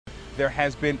there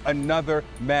has been another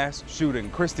mass shooting.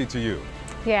 Christy, to you.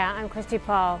 Yeah, I'm Christy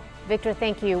Paul. Victor,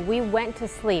 thank you. We went to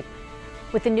sleep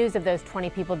with the news of those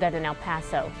 20 people dead in El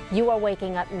Paso. You are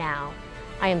waking up now.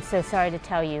 I am so sorry to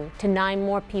tell you, to 9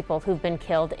 more people who've been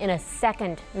killed in a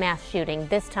second mass shooting,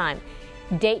 this time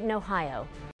Dayton, Ohio.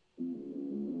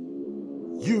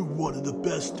 You wanted the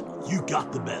best, you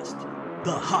got the best.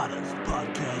 The hottest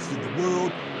podcast in the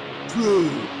world, True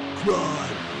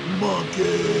Crime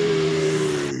Monkey.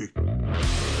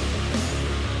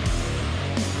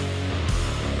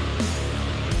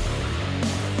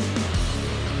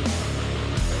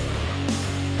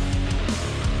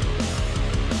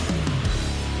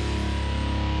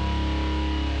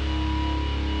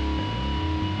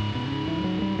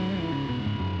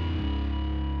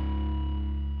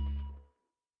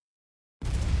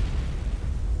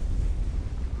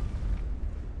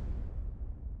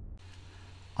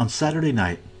 On Saturday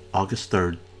night, August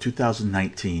 3rd,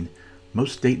 2019,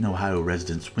 most Dayton, Ohio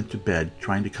residents went to bed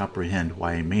trying to comprehend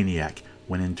why a maniac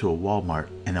went into a Wal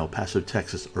Mart in El Paso,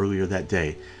 Texas earlier that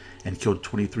day and killed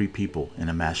 23 people in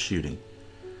a mass shooting.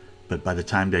 But by the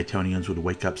time Daytonians would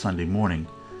wake up Sunday morning,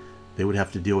 they would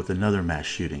have to deal with another mass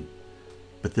shooting.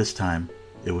 But this time,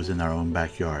 it was in our own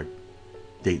backyard,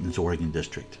 Dayton's Oregon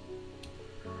District.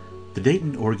 The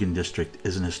Dayton Oregon District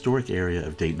is an historic area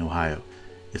of Dayton, Ohio.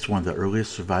 It's one of the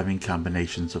earliest surviving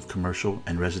combinations of commercial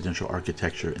and residential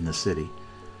architecture in the city.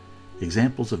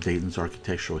 Examples of Dayton's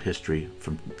architectural history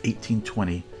from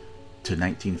 1820 to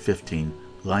 1915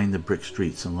 line the brick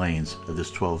streets and lanes of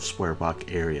this 12 square block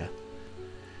area.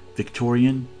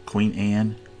 Victorian, Queen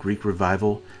Anne, Greek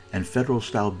Revival, and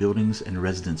Federal-style buildings and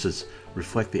residences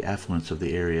reflect the affluence of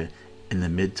the area in the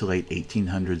mid to late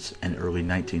 1800s and early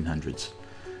 1900s.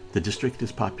 The district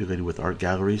is populated with art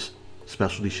galleries,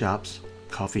 specialty shops,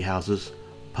 coffee houses,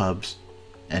 pubs,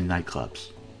 and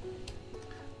nightclubs.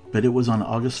 But it was on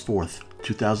August 4th,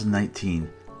 2019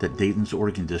 that Dayton's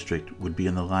Oregon District would be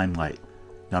in the limelight,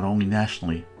 not only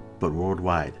nationally, but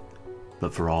worldwide,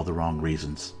 but for all the wrong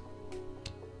reasons.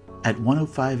 At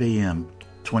 1:05 a.m.,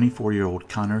 24-year-old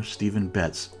Connor Stephen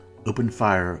Betts opened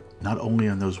fire not only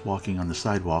on those walking on the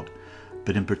sidewalk,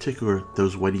 but in particular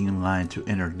those waiting in line to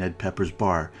enter Ned Pepper's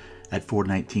bar at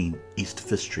 419 East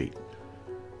 5th Street.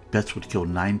 Betts would kill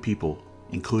 9 people,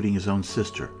 including his own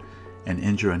sister, and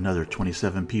injure another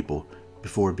 27 people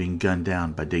before being gunned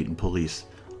down by Dayton police,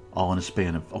 all in a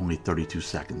span of only 32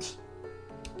 seconds.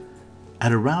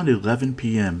 At around 11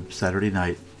 p.m. Saturday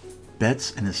night,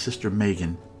 Betts and his sister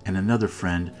Megan and another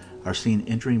friend are seen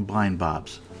entering Blind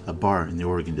Bob's, a bar in the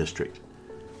Oregon District.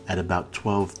 At about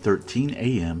 12:13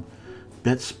 a.m.,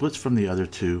 Betts splits from the other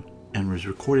two and was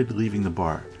recorded leaving the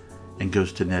bar and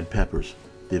goes to Ned Pepper's,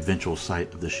 the eventual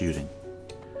site of the shooting.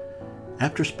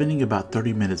 After spending about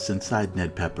 30 minutes inside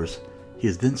Ned Pepper's, he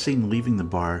is then seen leaving the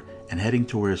bar and heading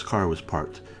to where his car was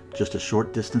parked, just a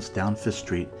short distance down 5th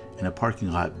Street in a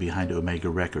parking lot behind Omega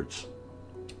Records.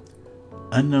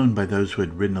 Unknown by those who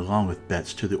had ridden along with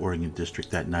Betts to the Oregon District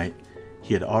that night,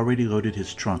 he had already loaded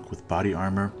his trunk with body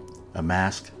armor, a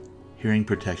mask, hearing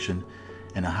protection,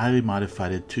 and a highly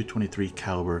modified .223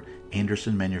 caliber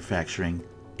Anderson Manufacturing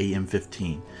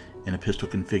AM-15 in a pistol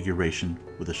configuration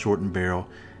with a shortened barrel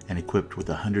and equipped with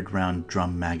a 100-round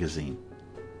drum magazine.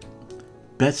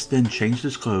 Betts then changed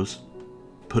his clothes,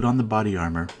 put on the body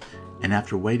armor, and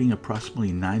after waiting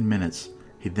approximately 9 minutes,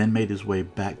 he then made his way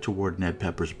back toward Ned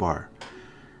Pepper's bar.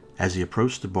 As he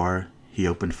approached the bar, he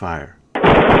opened fire.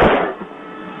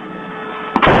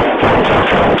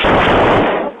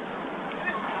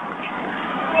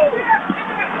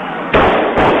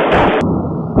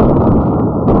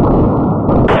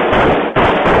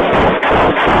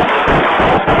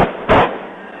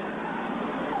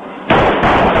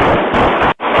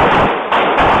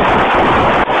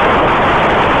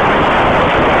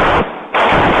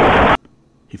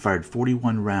 He fired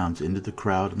 41 rounds into the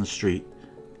crowd on the street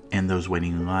and those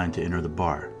waiting in line to enter the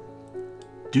bar.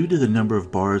 Due to the number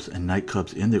of bars and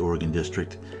nightclubs in the Oregon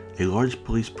District, a large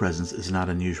police presence is not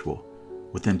unusual.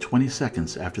 Within 20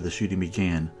 seconds after the shooting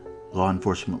began, law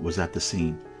enforcement was at the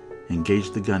scene,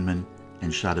 engaged the gunman,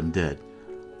 and shot him dead,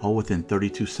 all within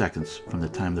 32 seconds from the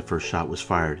time the first shot was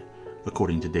fired,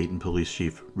 according to Dayton Police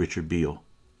Chief Richard Beal.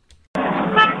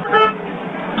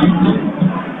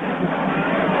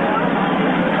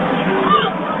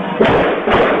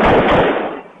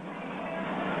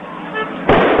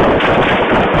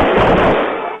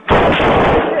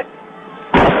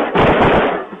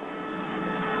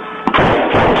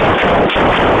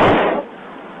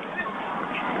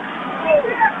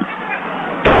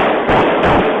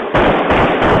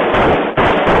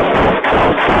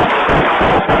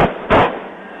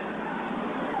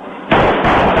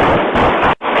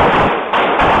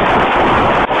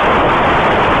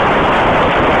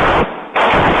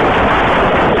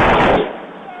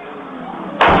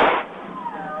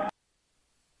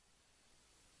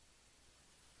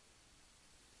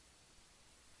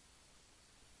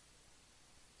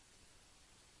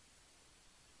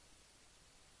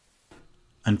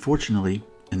 Unfortunately,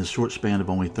 in the short span of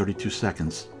only 32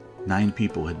 seconds, 9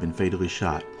 people had been fatally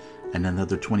shot, and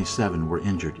another 27 were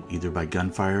injured either by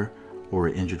gunfire or were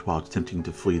injured while attempting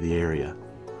to flee the area.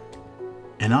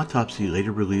 An autopsy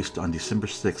later released on December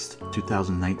 6,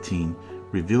 2019,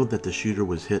 revealed that the shooter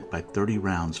was hit by 30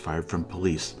 rounds fired from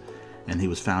police, and he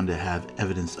was found to have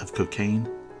evidence of cocaine,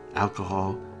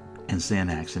 alcohol, and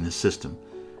Xanax in his system.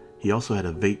 He also had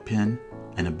a vape pen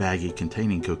and a baggie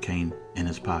containing cocaine in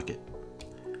his pocket.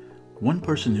 One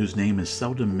person whose name is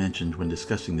seldom mentioned when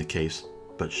discussing the case,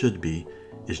 but should be,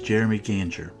 is Jeremy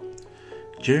Ganger.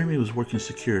 Jeremy was working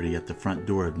security at the front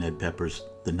door of Ned Pepper's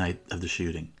the night of the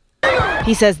shooting.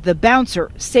 He says the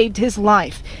bouncer saved his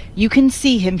life. You can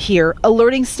see him here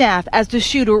alerting staff as the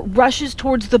shooter rushes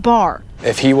towards the bar.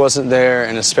 If he wasn't there,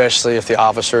 and especially if the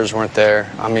officers weren't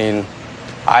there,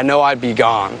 I know I'd be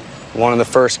gone. One of the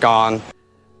first gone.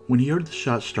 When he heard the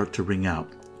shots start to ring out,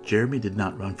 Jeremy did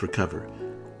not run for cover.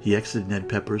 He exited Ned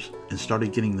Pepper's and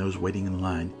started getting those waiting in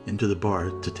line into the bar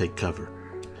to take cover.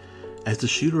 As the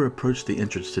shooter approached the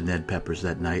entrance to Ned Pepper's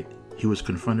that night, he was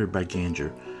confronted by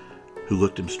Ganger, who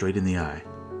looked him straight in the eye.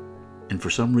 And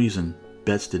for some reason,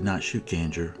 Betts did not shoot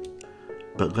Ganger,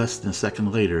 but less than a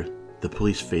second later, the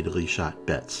police fatally shot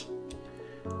Betts.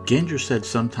 Ganger said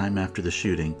sometime after the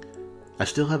shooting, "I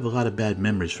still have a lot of bad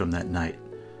memories from that night.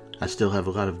 I still have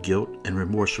a lot of guilt and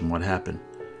remorse from what happened.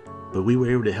 But we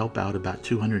were able to help out about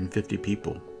 250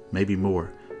 people, maybe more.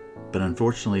 But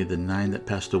unfortunately, the 9 that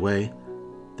passed away,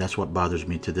 that's what bothers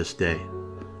me to this day."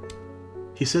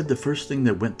 He said the first thing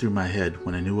that went through my head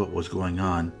when I knew what was going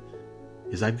on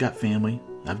is I've got family,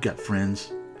 I've got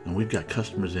friends, and we've got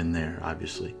customers in there,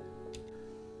 obviously.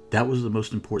 That was the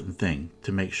most important thing,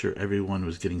 to make sure everyone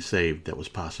was getting saved that was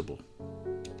possible.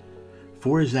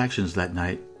 For his actions that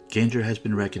night, Ganger has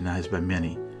been recognized by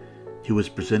many. He was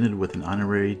presented with an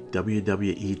honorary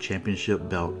WWE Championship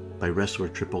belt by wrestler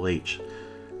Triple H,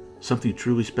 something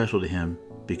truly special to him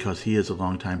because he is a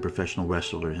longtime professional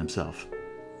wrestler himself.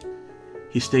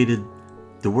 He stated,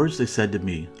 "The words they said to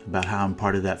me about how I'm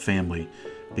part of that family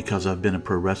because I've been a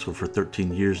pro wrestler for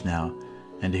 13 years now,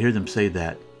 and to hear them say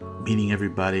that, meeting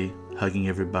everybody, hugging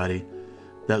everybody,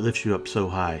 that lifts you up so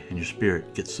high and your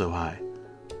spirit gets so high."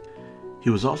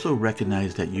 He was also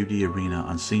recognized at UD Arena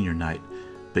on senior night,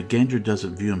 but Ganger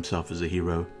doesn't view himself as a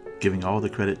hero, giving all the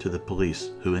credit to the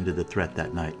police who ended the threat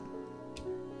that night.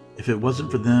 "If it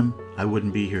wasn't for them, I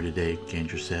wouldn't be here today,"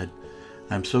 Ganger said.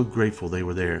 "I'm so grateful they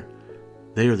were there.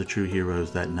 They are the true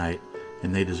heroes that night,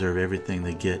 and they deserve everything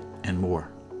they get and more."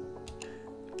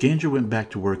 Ganger went back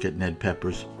to work at Ned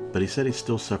Pepper's, but he said he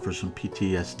still suffers from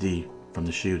PTSD from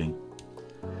the shooting.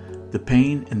 "The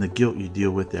pain and the guilt you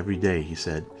deal with every day," he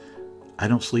said. "I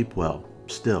don't sleep well,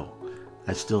 still.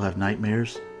 I still have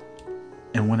nightmares,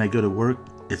 and when I go to work,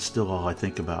 it's still all I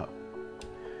think about.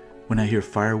 When I hear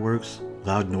fireworks,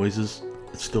 loud noises,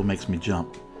 it still makes me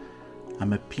jump.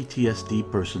 I'm a PTSD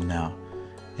person now,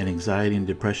 an anxiety and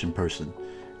depression person,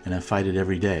 and I fight it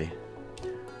every day.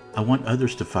 I want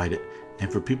others to fight it,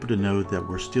 and for people to know that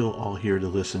we're still all here to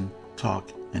listen,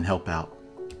 talk, and help out."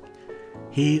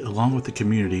 He, along with the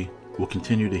community, will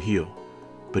continue to heal,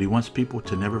 but he wants people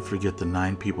to never forget the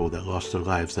 9 people that lost their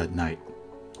lives that night.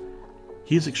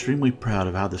 He is extremely proud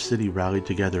of how the city rallied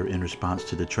together in response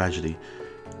to the tragedy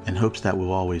and hopes that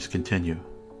will always continue.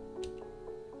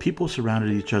 "People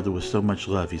surrounded each other with so much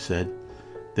love," he said.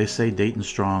 "They say Dayton's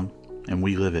strong, and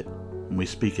we live it, and we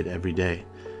speak it every day.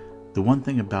 The one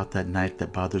thing about that night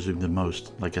that bothers me the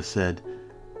most, like I said,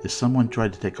 is someone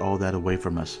tried to take all that away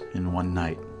from us in one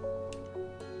night.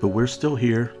 But we're still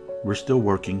here, we're still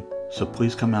working, so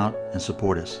please come out and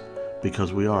support us,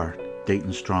 because we are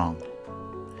Dayton strong."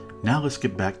 Now let's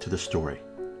get back to the story.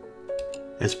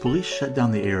 As police shut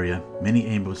down the area, many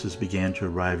ambulances began to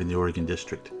arrive in the Oregon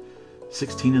District.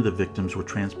 16 of the victims were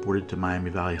transported to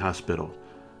Miami Valley Hospital.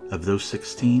 Of those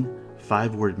 16,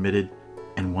 5 were admitted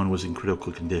and 1 was in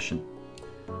critical condition.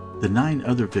 The 9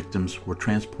 other victims were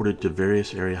transported to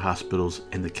various area hospitals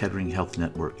in the Kettering Health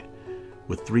Network,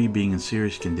 with 3 being in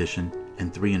serious condition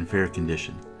and 3 in fair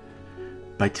condition.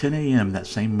 By 10 a.m. that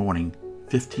same morning,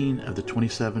 15 of the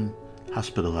 27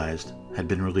 hospitalized had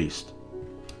been released.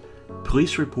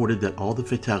 Police reported that all the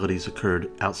fatalities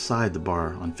occurred outside the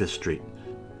bar on 5th Street.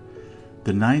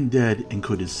 The 9 dead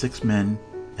included 6 men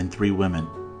and 3 women,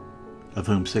 of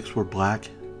whom 6 were black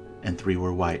and 3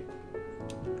 were white.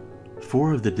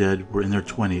 4 of the dead were in their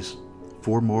 20s,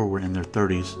 4 more were in their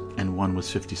 30s, and 1 was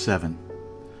 57.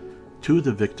 2 of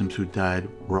the victims who died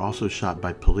were also shot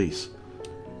by police.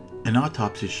 An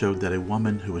autopsy showed that a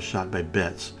woman who was shot by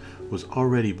Betts was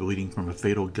already bleeding from a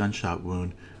fatal gunshot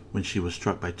wound when she was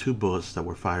struck by 2 bullets that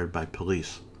were fired by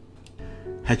police.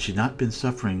 Had she not been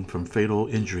suffering from fatal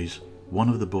injuries, one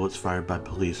of the bullets fired by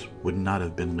police would not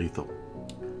have been lethal.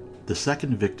 The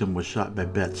second victim was shot by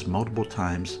Betts multiple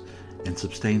times and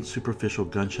sustained superficial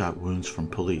gunshot wounds from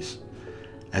police.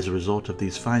 As a result of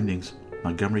these findings,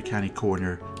 Montgomery County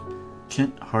Coroner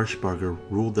Kent Harshbarger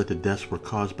ruled that the deaths were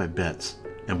caused by Betts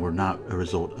and were not a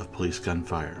result of police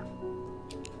gunfire.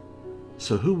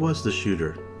 So who was the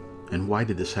shooter, and why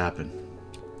did this happen?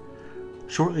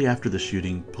 Shortly after the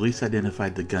shooting, police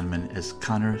identified the gunman as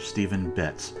Connor Stephen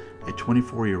Betts, a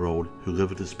 24-year-old who lived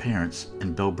with his parents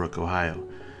in Bellbrook, Ohio,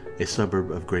 a suburb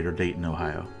of Greater Dayton,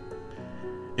 Ohio.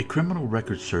 A criminal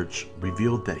record search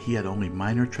revealed that he had only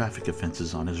minor traffic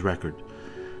offenses on his record.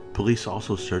 Police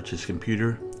also searched his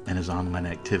computer and his online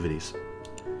activities.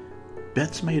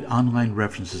 Betts made online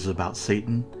references about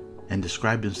Satan and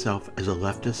described himself as a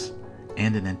leftist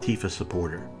and an Antifa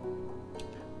supporter.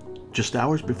 Just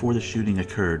hours before the shooting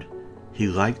occurred, he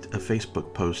liked a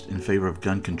Facebook post in favor of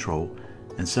gun control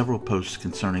and several posts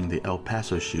concerning the El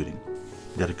Paso shooting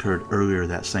that occurred earlier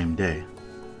that same day.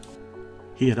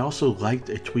 He had also liked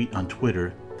a tweet on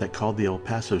Twitter that called the El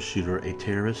Paso shooter a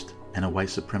terrorist and a white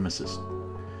supremacist.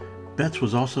 Betts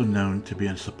was also known to be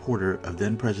a supporter of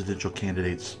then presidential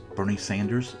candidates Bernie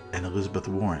Sanders and Elizabeth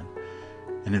Warren.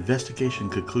 An investigation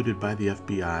concluded by the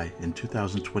FBI in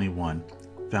 2021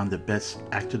 found that Betts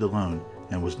acted alone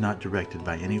and was not directed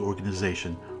by any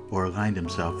organization or aligned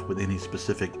himself with any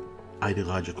specific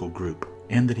ideological group,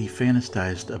 and that he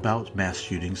fantasized about mass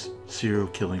shootings, serial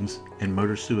killings, and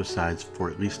murder-suicides for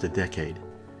at least a decade.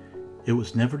 It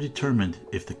was never determined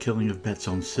if the killing of Betts'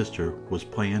 own sister was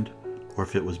planned or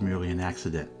if it was merely an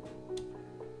accident.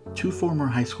 Two former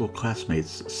high school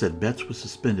classmates said Betts was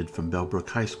suspended from Bellbrook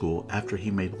High School after he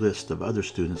made lists of other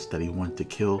students that he wanted to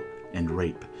kill and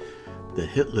rape. The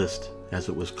hit list, as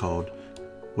it was called,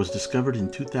 was discovered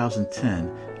in 2010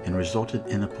 and resulted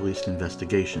in a police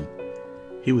investigation.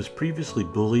 He was previously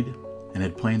bullied and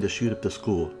had planned to shoot up the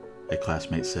school, a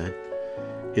classmate said.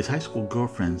 His high school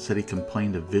girlfriend said he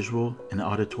complained of visual and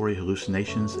auditory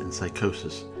hallucinations and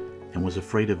psychosis and was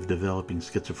afraid of developing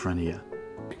schizophrenia.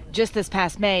 Just this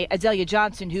past May, Adelia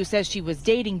Johnson, who says she was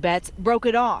dating Betts, broke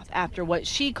it off after what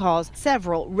she calls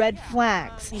several red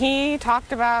flags. He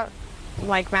talked about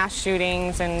mass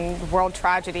shootings and world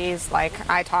tragedies like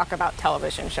I talk about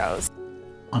television shows.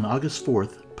 On August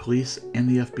 4th, police and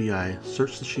the FBI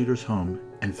searched the shooter's home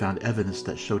and found evidence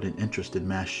that showed an interest in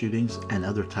mass shootings and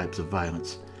other types of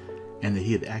violence, and that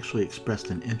he had actually expressed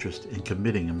an interest in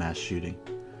committing a mass shooting.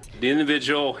 The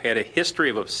individual had a history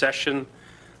of obsession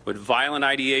with violent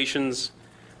ideations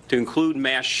to include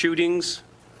mass shootings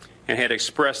and had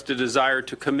expressed a desire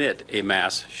to commit a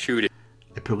mass shooting.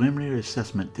 A preliminary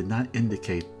assessment did not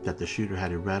indicate that the shooter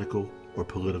had a radical or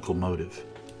political motive.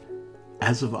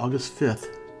 As of August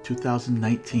 5th,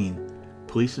 2019,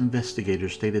 police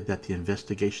investigators stated that the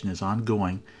investigation is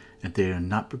ongoing and they are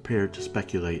not prepared to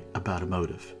speculate about a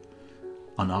motive.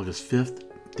 On August 5th,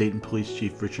 Dayton Police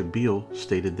Chief Richard Beal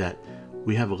stated that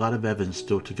we have a lot of evidence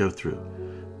still to go through.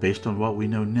 Based on what we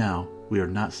know now, we are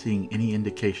not seeing any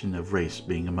indication of race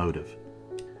being a motive.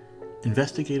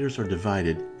 Investigators are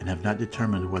divided and have not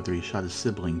determined whether he shot his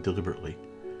sibling deliberately.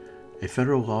 A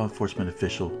federal law enforcement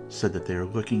official said that they are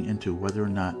looking into whether or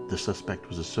not the suspect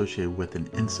was associated with an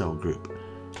incel group.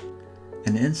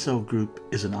 An incel group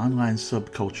is an online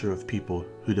subculture of people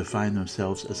who define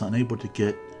themselves as unable to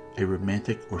get a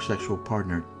romantic or sexual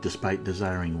partner despite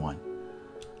desiring one.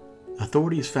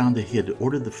 Authorities found that he had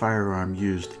ordered the firearm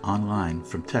used online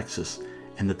from Texas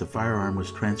and that the firearm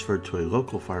was transferred to a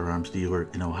local firearms dealer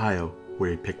in Ohio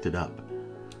where he picked it up.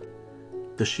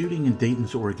 The shooting in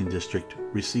Dayton's Oregon district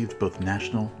received both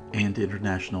national and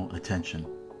international attention.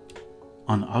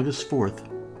 On August 4th,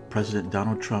 President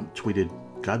Donald Trump tweeted,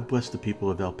 "God bless the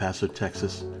people of El Paso,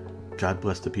 Texas. God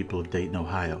bless the people of Dayton,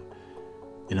 Ohio."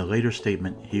 In a later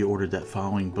statement, he ordered that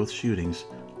following both shootings,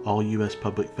 all U.S.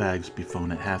 public flags be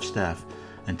flown at half-staff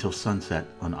until sunset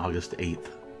on August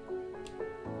 8th.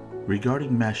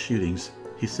 Regarding mass shootings,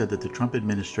 he said that the Trump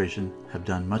administration have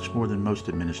done much more than most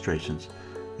administrations.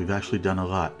 We've actually done a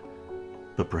lot,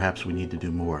 but perhaps we need to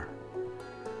do more.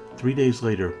 3 days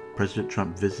later, President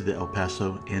Trump visited El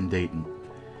Paso and Dayton.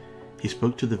 He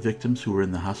spoke to the victims who were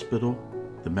in the hospital,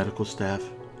 the medical staff,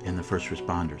 and the first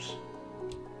responders.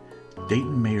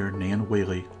 Dayton Mayor Nan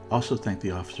Whaley also thanked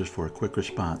the officers for a quick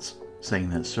response, saying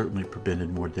that it certainly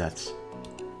prevented more deaths.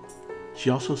 She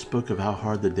also spoke of how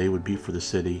hard the day would be for the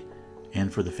city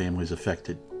and for the families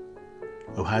affected.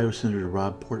 Ohio Senator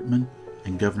Rob Portman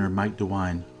and Governor Mike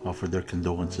DeWine offered their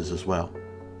condolences as well.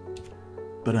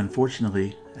 But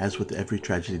unfortunately, as with every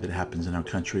tragedy that happens in our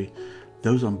country,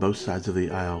 those on both sides of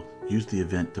the aisle used the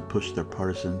event to push their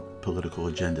partisan political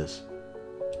agendas.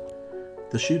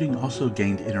 The shooting also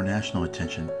gained international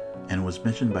attention and was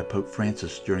mentioned by Pope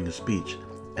Francis during a speech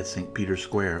at St. Peter's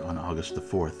Square on August the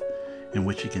 4th, in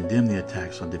which he condemned the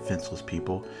attacks on defenseless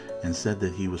people and said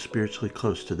that he was spiritually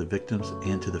close to the victims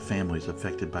and to the families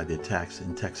affected by the attacks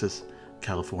in Texas,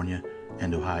 California,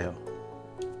 and Ohio.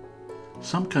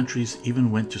 Some countries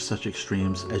even went to such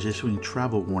extremes as issuing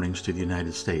travel warnings to the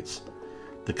United States.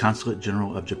 The Consulate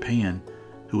General of Japan,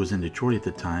 who was in Detroit at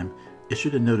the time,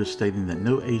 issued a notice stating that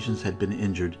no Asians had been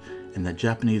injured and that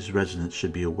Japanese residents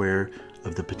should be aware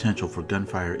of the potential for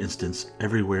gunfire incidents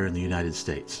everywhere in the United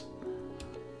States.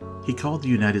 He called the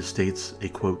United States a,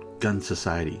 quote, gun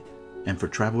society, and for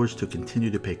travelers to continue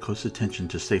to pay close attention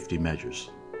to safety measures.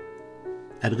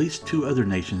 At least two other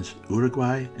nations,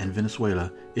 Uruguay and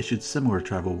Venezuela, issued similar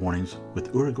travel warnings,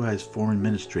 with Uruguay's foreign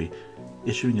ministry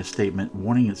issuing a statement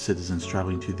warning its citizens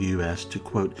traveling to the U.S. to,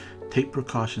 quote, take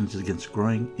precautions against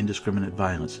growing indiscriminate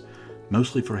violence,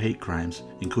 mostly for hate crimes,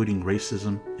 including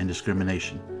racism and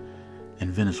discrimination,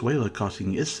 and Venezuela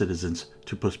cautioning its citizens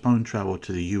to postpone travel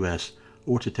to the U.S.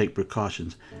 or to take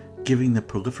precautions, given the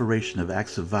proliferation of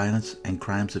acts of violence and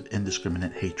crimes of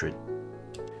indiscriminate hatred.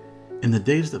 In the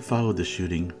days that followed the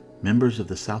shooting, members of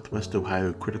the Southwest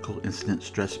Ohio Critical Incident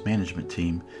Stress Management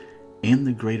Team and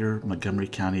the Greater Montgomery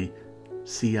County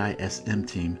CISM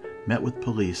team met with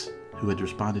police who had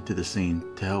responded to the scene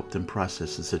to help them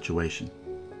process the situation.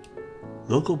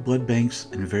 Local blood banks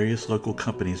and various local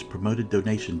companies promoted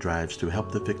donation drives to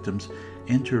help the victims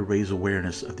and to raise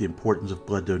awareness of the importance of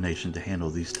blood donation to handle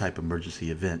these type of emergency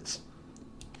events.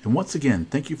 And once again,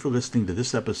 thank you for listening to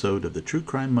this episode of the True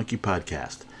Crime Monkey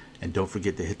Podcast. And don't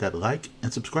forget to hit that like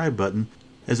and subscribe button,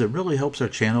 as it really helps our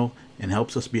channel and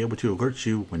helps us be able to alert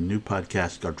you when new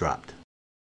podcasts are dropped.